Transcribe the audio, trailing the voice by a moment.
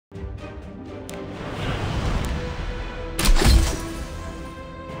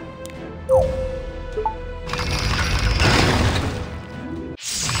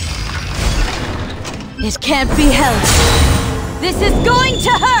It can't be helped. This is going to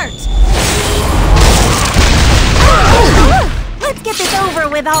hurt! Let's get this over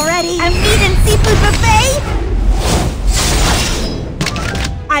with already! A meat and seafood buffet?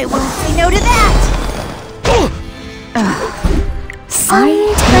 I won't say no to that!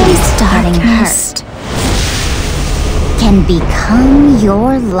 Sometimes darkness can become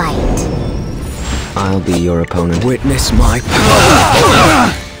your light. I'll be your opponent. Witness my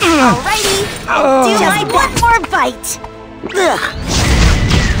power! Alrighty! I'll do my one more bite!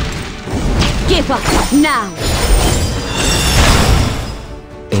 Give up, now!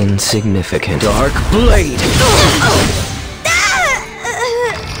 Insignificant. Dark Blade!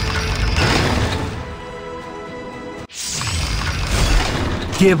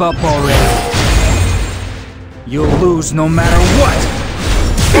 Give up already. You'll lose no matter what!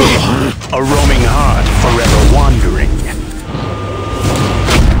 A roaming heart forever wandering.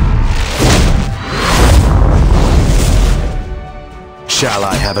 Shall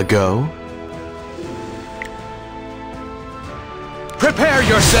I have a go? Prepare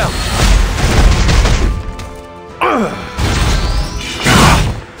yourself!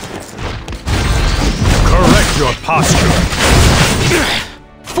 Correct your posture.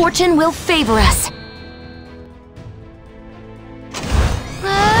 Fortune will favor us.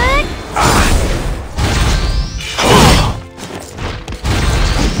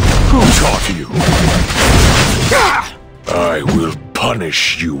 Who taught you? I will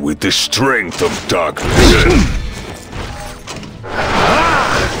punish you with the strength of darkness.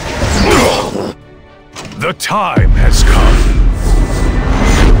 The time has come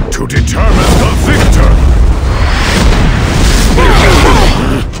to determine the victor.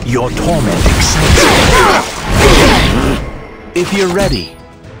 Your torment excites me. If you're ready,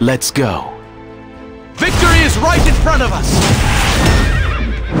 let's go. Victory is right in front of us!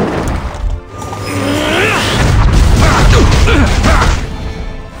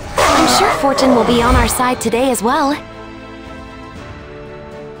 I'm sure Fortune will be on our side today as well.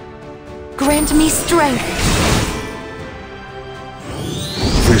 Grant me strength.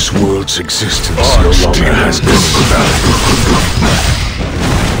 This world's existence no longer has been valid.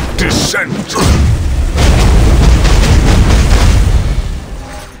 Descent!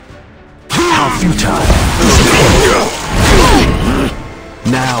 How futile.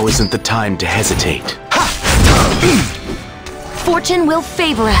 Now isn't the time to hesitate. Fortune will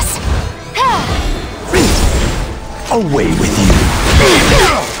favor us. Away with you.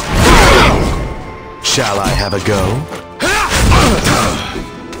 Shall I have a go?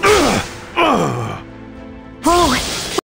 Oh,